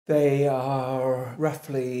They are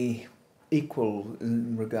roughly equal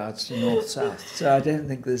in regards to north-south, so I don't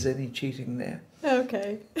think there's any cheating there.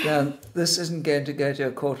 Okay. Now, this isn't going to go to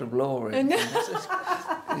a court of law or anything.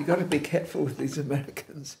 You've got to be careful with these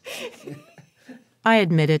Americans. I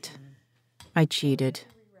admit it. I cheated.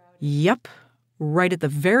 Yup, right at the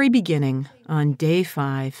very beginning, on day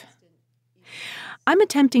 5. I'm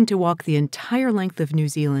attempting to walk the entire length of New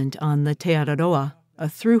Zealand on the Te Araroa, a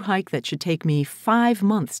through hike that should take me 5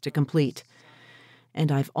 months to complete.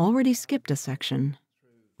 And I've already skipped a section.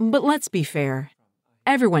 But let's be fair.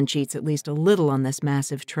 Everyone cheats at least a little on this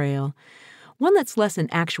massive trail. One that's less an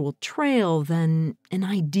actual trail than an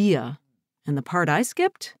idea. And the part I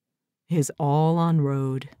skipped is all on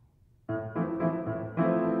road.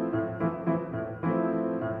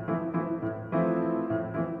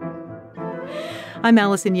 I'm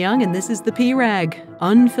Allison Young, and this is the P-Rag,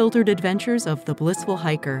 Unfiltered Adventures of the Blissful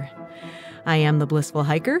Hiker. I am the Blissful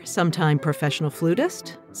Hiker, sometime professional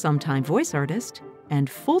flutist, sometime voice artist, and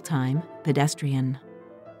full-time pedestrian.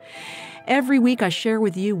 Every week I share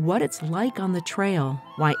with you what it's like on the trail,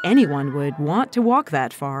 why anyone would want to walk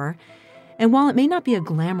that far, and while it may not be a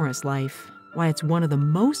glamorous life, why it's one of the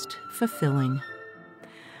most fulfilling.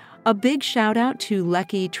 A big shout out to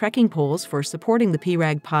Lecky Trekking Poles for supporting the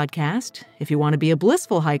P-Rag podcast. If you want to be a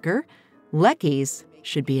blissful hiker, Lecky's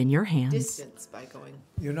should be in your hands. Distance by going.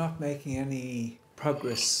 You're not making any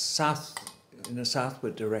progress south in a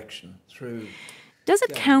southward direction through. Does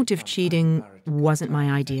it count if cheating wasn't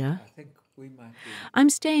my idea?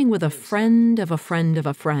 I'm staying with a friend of a friend of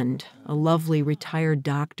a friend, a lovely retired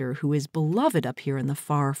doctor who is beloved up here in the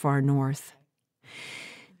far, far north.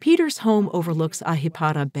 Peter's home overlooks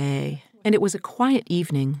Ahipara Bay, and it was a quiet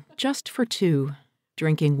evening, just for 2,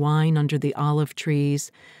 drinking wine under the olive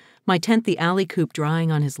trees, my tent the alley coop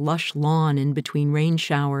drying on his lush lawn in between rain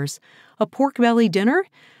showers, a pork belly dinner,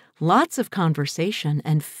 lots of conversation,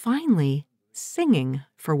 and finally, singing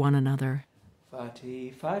for one another.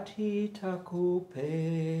 Fati fati taku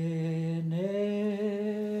pene.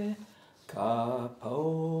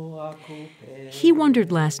 He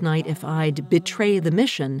wondered last night if I'd betray the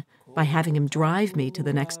mission by having him drive me to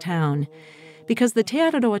the next town, because the Te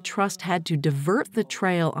Araroa Trust had to divert the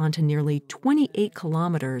trail onto nearly 28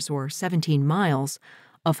 kilometers or 17 miles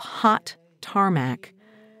of hot tarmac,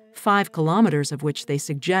 5 kilometers of which they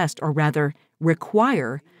suggest, or rather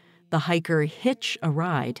require, the hiker hitch a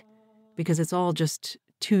ride, because it's all just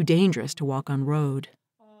too dangerous to walk on road.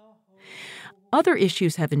 Other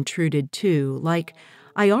issues have intruded, too, like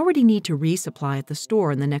I already need to resupply at the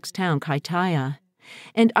store in the next town, Kaitaia.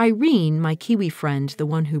 And Irene, my Kiwi friend, the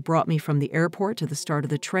one who brought me from the airport to the start of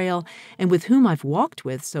the trail and with whom I've walked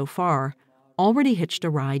with so far, already hitched a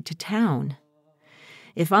ride to town.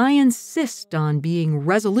 If I insist on being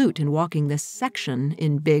resolute in walking this section,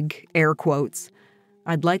 in big air quotes,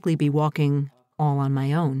 I'd likely be walking all on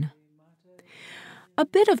my own. A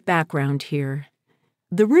bit of background here.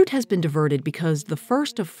 The route has been diverted because the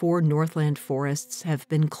first of 4 Northland forests have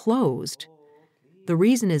been closed. The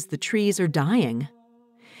reason is the trees are dying.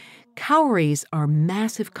 Kauris are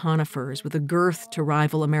massive conifers with a girth to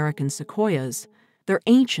rival American sequoias. They're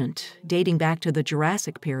ancient, dating back to the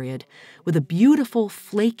Jurassic period, with a beautiful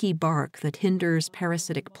flaky bark that hinders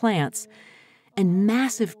parasitic plants, and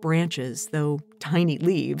massive branches, though tiny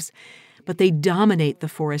leaves, but they dominate the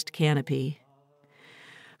forest canopy.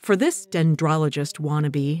 For this dendrologist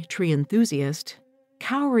wannabe tree enthusiast,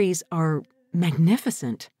 kauris are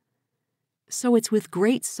magnificent. So it's with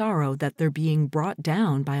great sorrow that they're being brought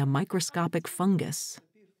down by a microscopic fungus.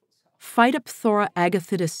 Phytophthora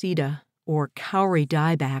agathidacida, or kauri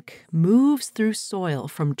dieback, moves through soil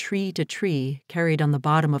from tree to tree carried on the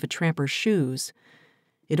bottom of a tramper's shoes.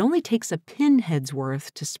 It only takes a pinhead's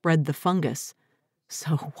worth to spread the fungus,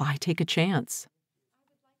 so why take a chance?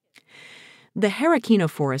 The Harakino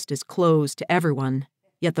forest is closed to everyone,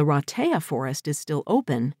 yet the Raetea Forest is still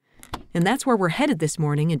open, and that's where we're headed this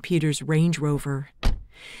morning in Peter's Range Rover.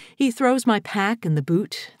 He throws my pack in the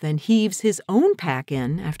boot, then heaves his own pack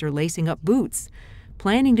in after lacing up boots,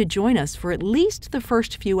 planning to join us for at least the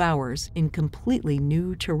first few hours in completely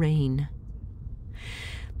new terrain.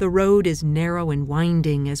 The road is narrow and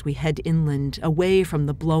winding as we head inland, away from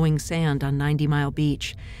the blowing sand on 90 Mile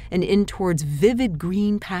Beach, and in towards vivid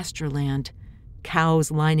green pasture land, cows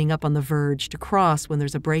lining up on the verge to cross when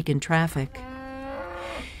there's a break in traffic.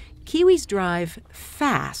 Kiwis drive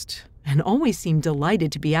fast and always seem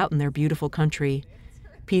delighted to be out in their beautiful country.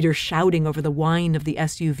 Peter shouting over the whine of the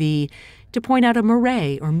SUV to point out a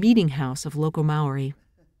marae or meeting house of local Maori.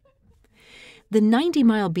 The 90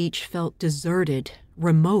 Mile Beach felt deserted,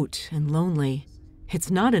 remote, and lonely. It's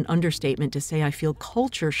not an understatement to say I feel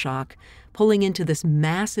culture shock pulling into this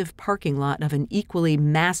massive parking lot of an equally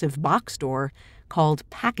massive box store called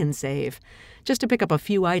Pack and Save, just to pick up a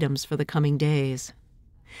few items for the coming days.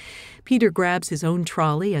 Peter grabs his own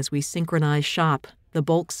trolley as we synchronize shop, the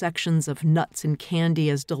bulk sections of nuts and candy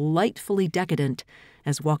as delightfully decadent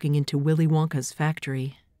as walking into Willy Wonka's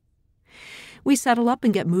factory. We settle up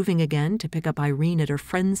and get moving again to pick up Irene at her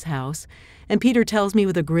friend's house, and Peter tells me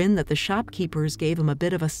with a grin that the shopkeepers gave him a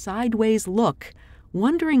bit of a sideways look,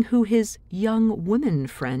 wondering who his young woman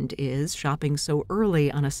friend is shopping so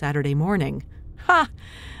early on a Saturday morning. Ha!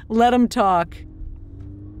 Let 'em talk.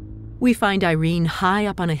 We find Irene high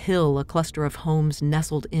up on a hill, a cluster of homes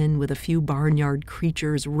nestled in with a few barnyard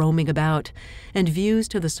creatures roaming about, and views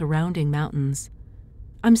to the surrounding mountains.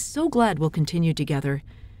 I'm so glad we'll continue together,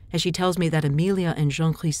 as she tells me that Amelia and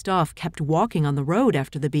Jean-Christophe kept walking on the road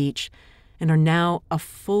after the beach and are now a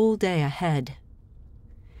full day ahead.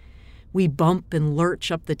 We bump and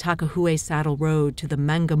lurch up the Takahue Saddle Road to the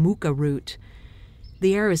Mangamuka route.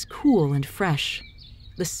 The air is cool and fresh.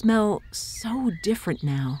 The smell so different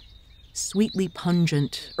now. Sweetly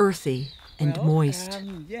pungent, earthy, and moist.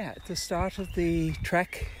 At the start of the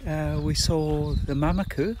trek, we saw the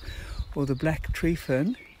mamaku, or the black tree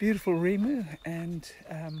fern, beautiful rimu, and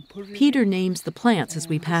Peter names the plants as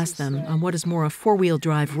we pass them on what is more a four-wheel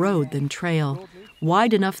drive road than trail,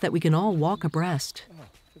 wide enough that we can all walk abreast.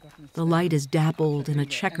 The light is dappled in a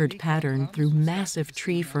checkered pattern through massive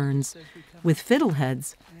tree ferns, with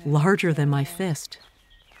fiddleheads larger than my fist.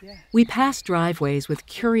 We pass driveways with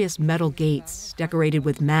curious metal gates decorated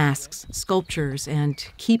with masks, sculptures, and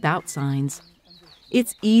keep out signs.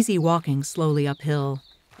 It's easy walking slowly uphill,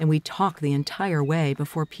 and we talk the entire way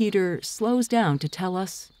before Peter slows down to tell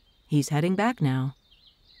us he's heading back now.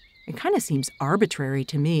 It kind of seems arbitrary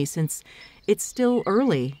to me since it's still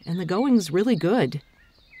early and the going's really good.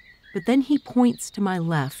 But then he points to my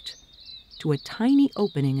left, to a tiny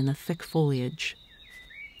opening in the thick foliage.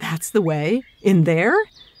 That's the way? In there?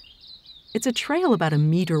 It's a trail about a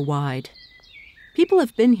meter wide. People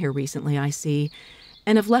have been here recently, I see,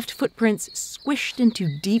 and have left footprints squished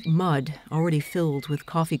into deep mud already filled with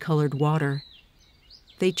coffee-colored water.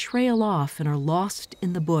 They trail off and are lost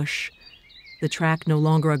in the bush, the track no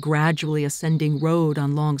longer a gradually ascending road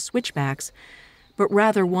on long switchbacks, but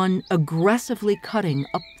rather one aggressively cutting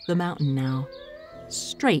up the mountain now,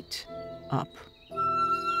 straight up.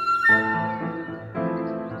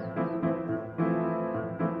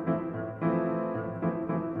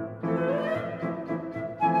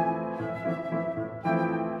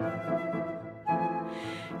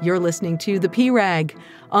 You're listening to The P-Rag,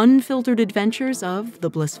 Unfiltered Adventures of the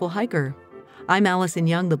Blissful Hiker. I'm Alison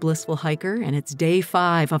Young, the Blissful Hiker, and it's day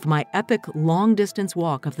 5 of my epic long-distance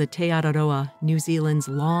walk of the Te Araroa, New Zealand's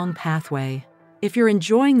long pathway. If you're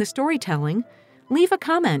enjoying the storytelling, leave a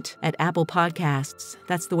comment at Apple Podcasts.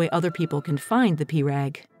 That's the way other people can find the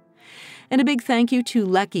P-Rag. And a big thank you to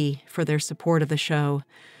Lecky for their support of the show.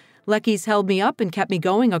 Lecky's held me up and kept me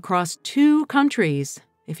going across 2 countries.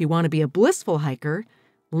 If you want to be a blissful hiker,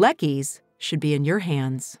 Lecky's should be in your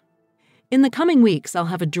hands. In the coming weeks, I'll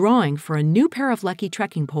have a drawing for a new pair of Lecky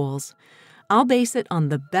trekking poles. I'll base it on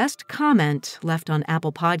the best comment left on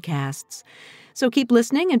Apple Podcasts. So keep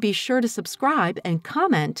listening and be sure to subscribe and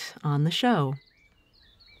comment on the show.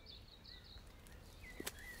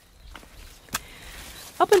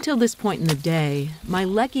 Up until this point in the day, my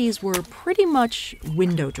Leckies were pretty much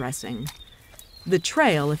window dressing. The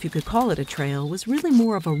trail, if you could call it a trail, was really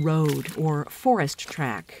more of a road or forest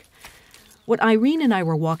track. What Irene and I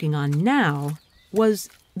were walking on now was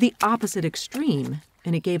the opposite extreme,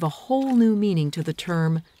 and it gave a whole new meaning to the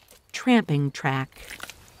term tramping track.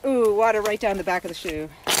 Ooh, water right down the back of the shoe.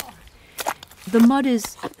 The mud is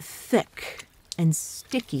thick and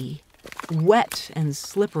sticky, wet and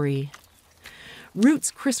slippery.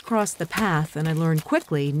 Roots crisscross the path, and I learned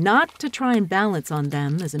quickly not to try and balance on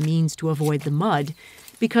them as a means to avoid the mud,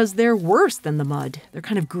 because they're worse than the mud. They're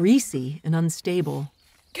kind of greasy and unstable.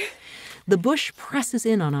 The bush presses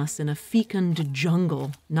in on us in a fecund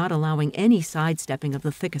jungle, not allowing any sidestepping of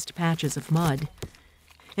the thickest patches of mud.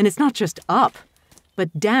 And it's not just up,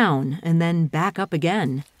 but down and then back up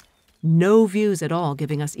again. No views at all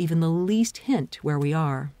giving us even the least hint where we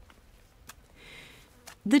are.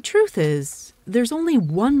 The truth is, there's only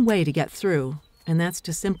one way to get through, and that's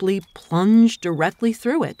to simply plunge directly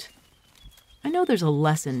through it. I know there's a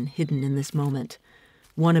lesson hidden in this moment,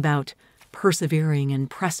 one about persevering and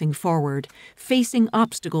pressing forward, facing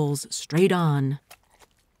obstacles straight on.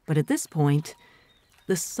 But at this point,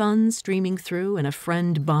 the sun streaming through and a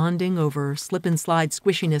friend bonding over slip-and-slide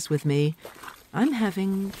squishiness with me, I'm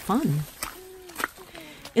having fun.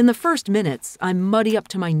 In the first minutes, I'm muddy up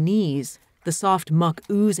to my knees, the soft muck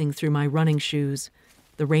oozing through my running shoes,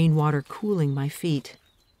 the rainwater cooling my feet.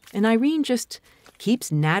 And Irene just keeps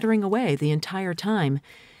nattering away the entire time,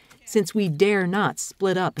 since we dare not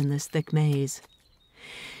split up in this thick maze.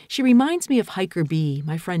 She reminds me of Hiker B,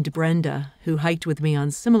 my friend Brenda, who hiked with me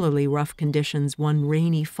on similarly rough conditions one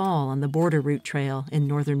rainy fall on the Border Route Trail in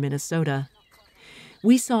northern Minnesota.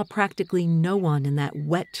 We saw practically no one in that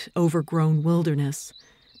wet, overgrown wilderness,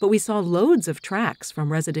 but we saw loads of tracks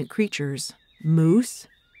from resident creatures: moose,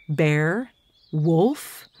 bear,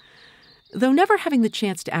 wolf, though never having the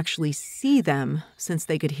chance to actually see them since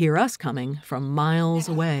they could hear us coming from miles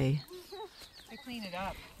away. I clean it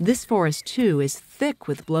up. This forest, too, is thick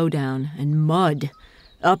with blowdown and mud,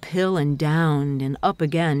 uphill and down and up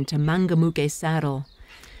again to Mangamuke Saddle.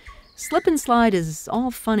 Slip and slide is all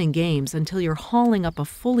fun and games until you're hauling up a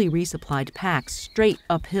fully resupplied pack straight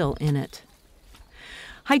uphill in it.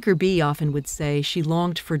 Hiker B often would say she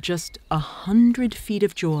longed for just 100 feet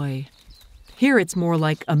of joy. Here it's more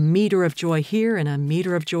like a meter of joy here and a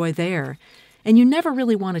meter of joy there, and you never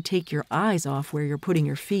really want to take your eyes off where you're putting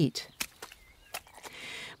your feet.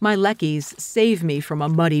 My leckies save me from a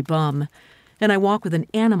muddy bum, and I walk with an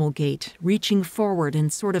animal gait, reaching forward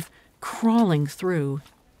and sort of crawling through.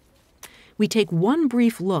 We take one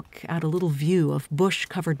brief look at a little view of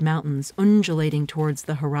bush-covered mountains undulating towards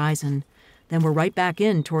the horizon. Then we're right back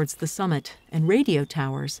in towards the summit and radio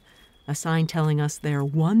towers, a sign telling us they're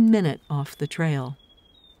 1 minute off the trail.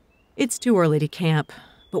 It's too early to camp,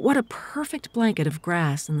 but what a perfect blanket of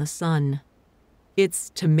grass in the sun. It's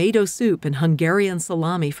tomato soup and Hungarian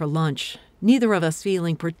salami for lunch, neither of us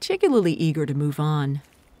feeling particularly eager to move on.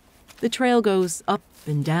 The trail goes up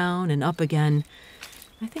and down and up again.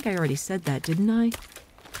 I think I already said that, didn't I?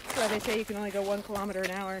 That's why they say you can only go 1 kilometer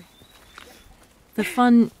an hour. The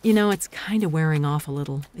fun, it's kind of wearing off a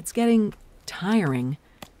little. It's getting tiring,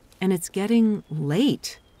 and it's getting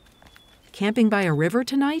late. Camping by a river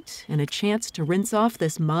tonight and a chance to rinse off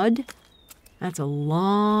this mud? That's a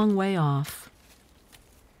long way off.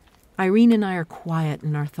 Irene and I are quiet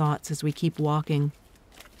in our thoughts as we keep walking.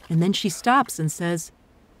 And then she stops and says,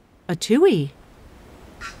 "A tui."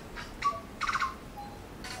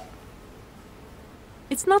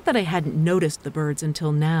 It's not that I hadn't noticed the birds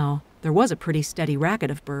until now. There was a pretty steady racket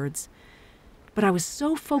of birds. But I was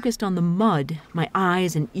so focused on the mud, my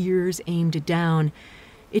eyes and ears aimed down,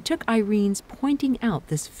 it took Irene's pointing out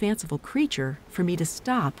this fanciful creature for me to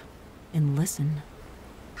stop and listen.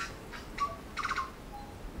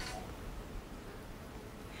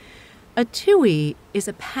 A tui is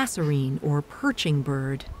a passerine or perching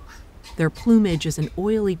bird. Their plumage is an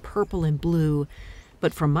oily purple and blue,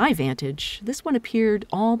 but from my vantage, this one appeared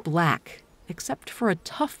all black, except for a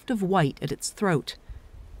tuft of white at its throat.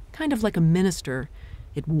 Kind of like a minister,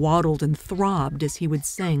 it waddled and throbbed as he would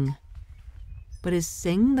sing. But is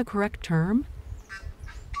sing the correct term?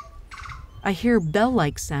 I hear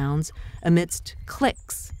bell-like sounds amidst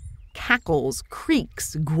clicks, cackles,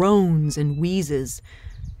 creaks, groans, and wheezes.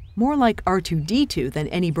 More like R2-D2 than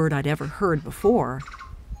any bird I'd ever heard before.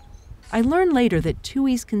 I learned later that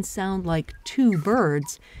tuis can sound like two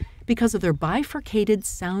birds because of their bifurcated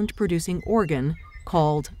sound-producing organ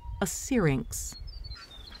called a syrinx.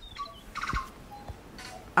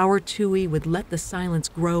 Our tui would let the silence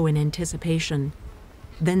grow in anticipation,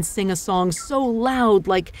 then sing a song so loud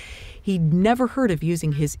like he'd never heard of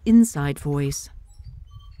using his inside voice.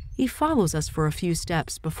 He follows us for a few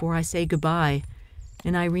steps before I say goodbye,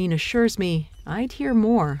 and Irene assures me I'd hear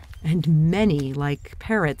more, and many, like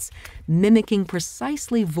parrots, mimicking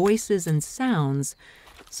precisely voices and sounds,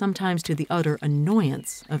 sometimes to the utter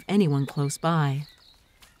annoyance of anyone close by.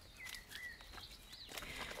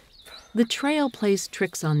 The trail plays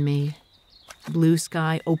tricks on me. Blue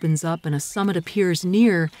sky opens up and a summit appears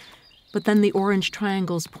near, but then the orange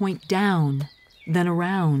triangles point down, then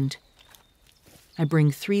around. I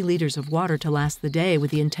bring 3 liters of water to last the day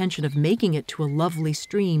with the intention of making it to a lovely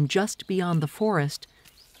stream just beyond the forest.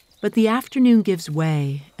 But the afternoon gives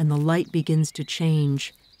way and the light begins to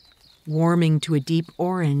change, warming to a deep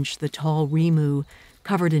orange the tall rimu,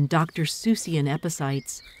 covered in Dr. Seussian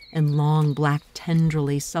epiphytes and long black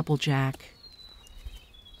tendrily supplejack.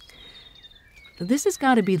 This has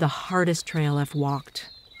got to be the hardest trail I've walked,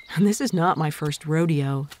 and this is not my first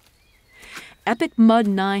rodeo. Epic Mud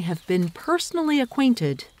and I have been personally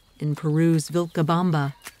acquainted in Peru's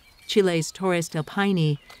Vilcabamba, Chile's Torres del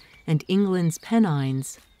Paine, and England's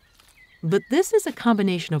Pennines. But this is a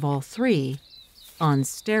combination of all 3, on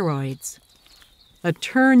steroids. A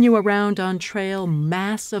turn-you-around-on-trail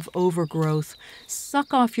mass of overgrowth,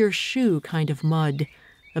 suck-off-your-shoe kind of mud,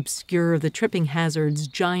 obscure the tripping hazards,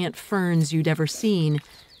 giant ferns you'd ever seen,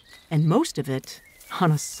 and most of it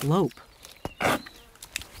on a slope.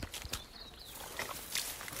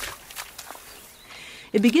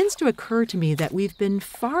 It begins to occur to me that we've been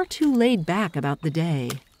far too laid back about the day,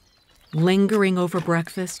 lingering over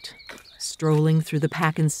breakfast, strolling through the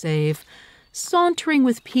pack and save, sauntering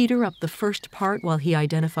with Peter up the first part while he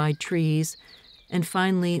identified trees, and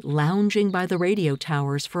finally lounging by the radio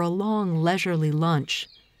towers for a long, leisurely lunch.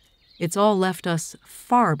 It's all left us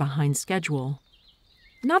far behind schedule.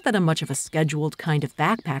 Not that I'm much of a scheduled kind of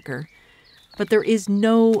backpacker, but there is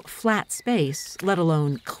no flat space, let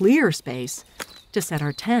alone clear space, to set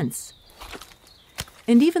our tents.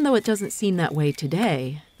 And even though it doesn't seem that way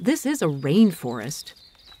today, this is a rainforest.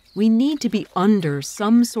 We need to be under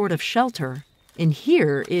some sort of shelter, and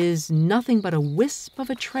here is nothing but a wisp of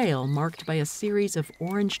a trail marked by a series of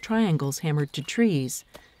orange triangles hammered to trees.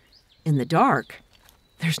 In the dark,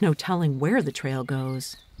 there's no telling where the trail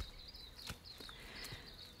goes.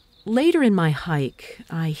 Later in my hike,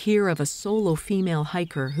 I hear of a solo female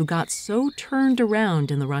hiker who got so turned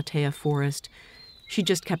around in the Raetea Forest, she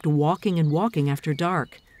just kept walking and walking after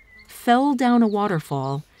dark, fell down a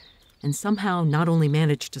waterfall, and somehow not only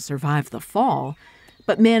managed to survive the fall,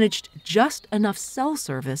 but managed just enough cell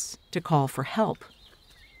service to call for help.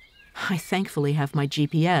 I thankfully have my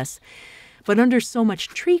GPS, but under so much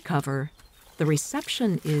tree cover, the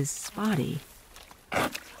reception is spotty.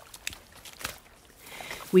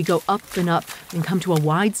 We go up and come to a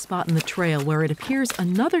wide spot in the trail where it appears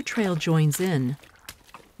another trail joins in.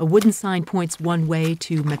 A wooden sign points one way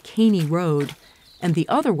to McCaney Road and the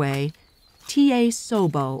other way, T.A.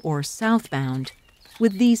 Sobo, or southbound,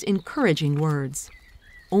 with these encouraging words: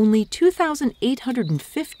 only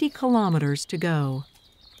 2,850 kilometers to go.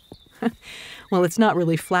 Well, it's not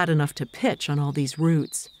really flat enough to pitch on all these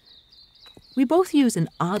routes. We both use an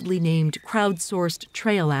oddly named crowdsourced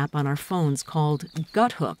trail app on our phones called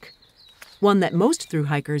Guthook, one that most thru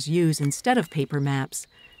hikers use instead of paper maps,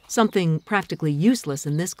 something practically useless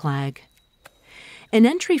in this clag. An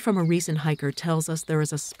entry from a recent hiker tells us there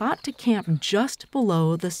is a spot to camp just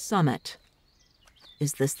below the summit.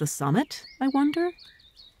 Is this the summit, I wonder?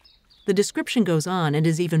 The description goes on and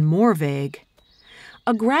is even more vague.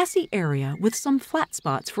 A grassy area with some flat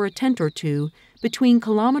spots for a tent or two between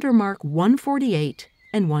kilometer mark 148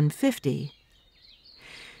 and 150.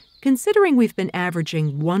 Considering we've been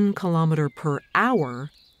averaging 1 kilometer per hour,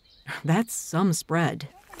 that's some spread.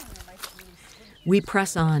 We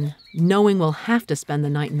press on, knowing we'll have to spend the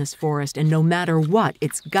night in this forest, and no matter what,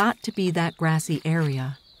 it's got to be that grassy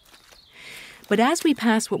area. But as we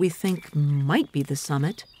pass what we think might be the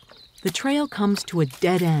summit, the trail comes to a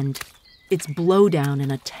dead end. It's blowdown in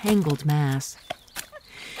a tangled mass.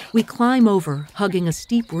 We climb over, hugging a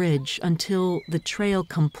steep ridge, until the trail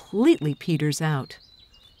completely peters out.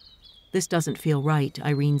 This doesn't feel right,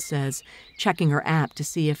 Irene says, checking her app to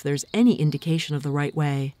see if there's any indication of the right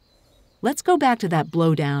way. Let's go back to that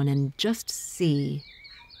blowdown and just see.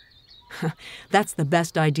 That's the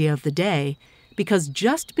best idea of the day, because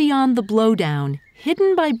just beyond the blowdown,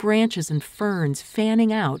 hidden by branches and ferns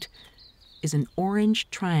fanning out, is an orange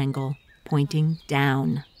triangle pointing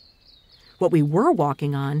down. What we were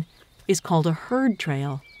walking on is called a herd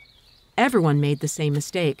trail. Everyone made the same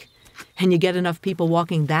mistake, and you get enough people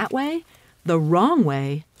walking that way, the wrong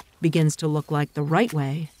way begins to look like the right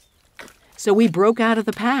way. So we broke out of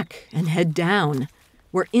the pack and head down,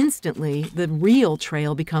 where instantly the real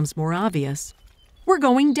trail becomes more obvious. We're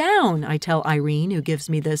going down, I tell Irene, who gives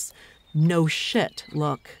me this no shit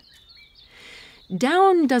look.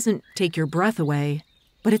 Down doesn't take your breath away,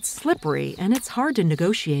 but it's slippery and it's hard to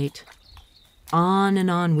negotiate. On and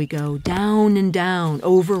on we go, down and down,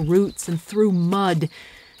 over roots and through mud,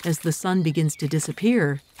 as the sun begins to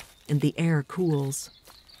disappear and the air cools.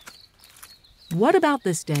 What about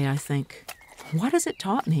this day, I think? What has it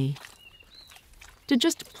taught me? To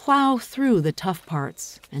just plow through the tough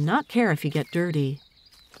parts and not care if you get dirty.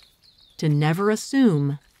 To never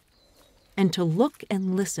assume. And to look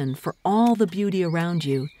and listen for all the beauty around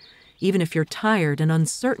you, even if you're tired and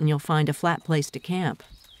uncertain you'll find a flat place to camp.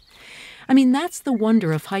 I mean, that's the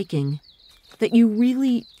wonder of hiking, that you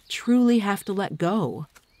really, truly have to let go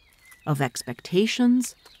of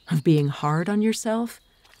expectations, of being hard on yourself,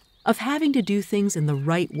 of having to do things in the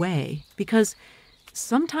right way, because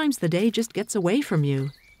sometimes the day just gets away from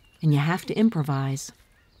you, and you have to improvise.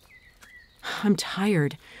 I'm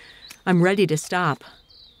tired. I'm ready to stop.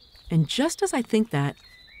 And just as I think that,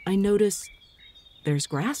 I notice there's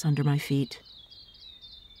grass under my feet.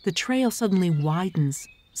 The trail suddenly widens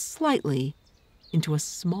slightly into a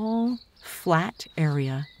small, flat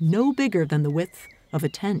area, no bigger than the width of a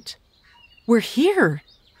tent. We're here!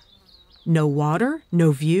 No water,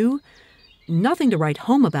 no view, nothing to write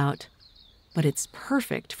home about. But it's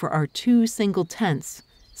perfect for our 2 single tents,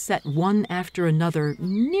 set one after another,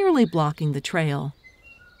 nearly blocking the trail.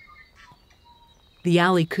 The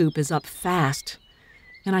alley coop is up fast,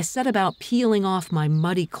 and I set about peeling off my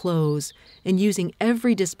muddy clothes and using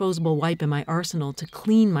every disposable wipe in my arsenal to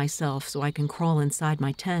clean myself so I can crawl inside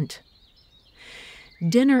my tent.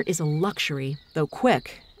 Dinner is a luxury, though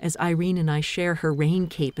quick, as Irene and I share her rain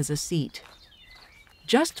cape as a seat.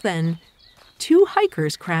 Just then, 2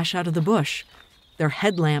 hikers crash out of the bush, their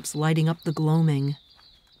headlamps lighting up the gloaming.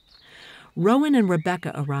 Rowan and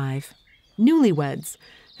Rebecca arrive, newlyweds,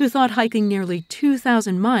 who thought hiking nearly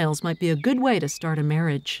 2,000 miles might be a good way to start a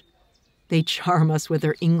marriage. They charm us with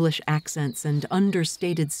their English accents and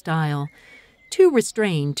understated style, too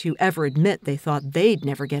restrained to ever admit they thought they'd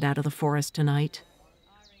never get out of the forest tonight.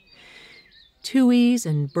 Tuis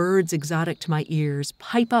and birds exotic to my ears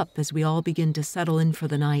pipe up as we all begin to settle in for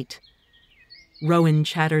the night. Rowan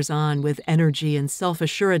chatters on with energy and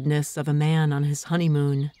self-assuredness of a man on his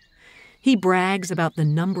honeymoon. He brags about the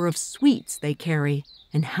number of sweets they carry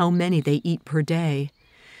and how many they eat per day,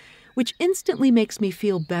 which instantly makes me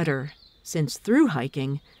feel better, since through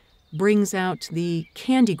hiking brings out the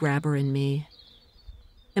candy grabber in me.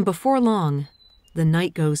 And before long, the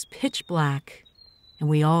night goes pitch black, and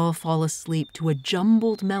we all fall asleep to a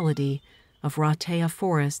jumbled melody of Raetea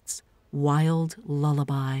Forest's wild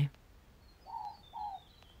lullaby.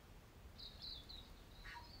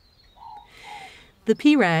 The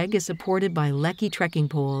P-Rag is supported by Lecky trekking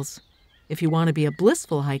poles. If you want to be a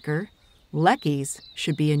blissful hiker, Lecky's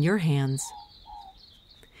should be in your hands.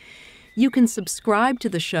 You can subscribe to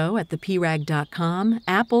the show at theprag.com,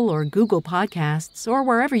 Apple or Google Podcasts, or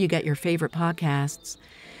wherever you get your favorite podcasts.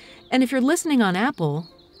 And if you're listening on Apple,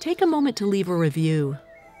 take a moment to leave a review.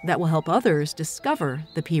 That will help others discover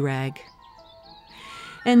the P-Rag.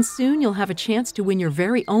 And soon you'll have a chance to win your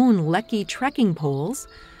very own Lecky trekking poles.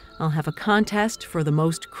 I'll have a contest for the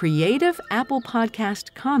most creative Apple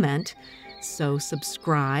Podcast comment, so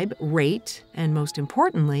subscribe, rate, and most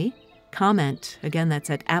importantly, comment. Again,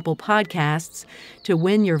 that's at Apple Podcasts to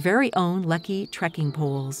win your very own Lecky trekking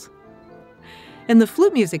poles. And the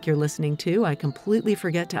flute music you're listening to, I completely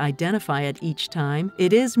forget to identify it each time.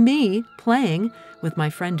 It is me playing with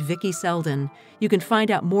my friend Vicky Selden. You can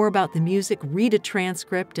find out more about the music, read a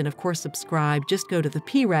transcript, and of course subscribe. Just go to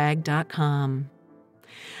theprag.com.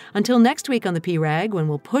 Until next week on the P-Rag, when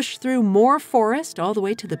we'll push through more forest all the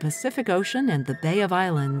way to the Pacific Ocean and the Bay of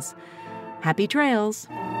Islands. Happy trails!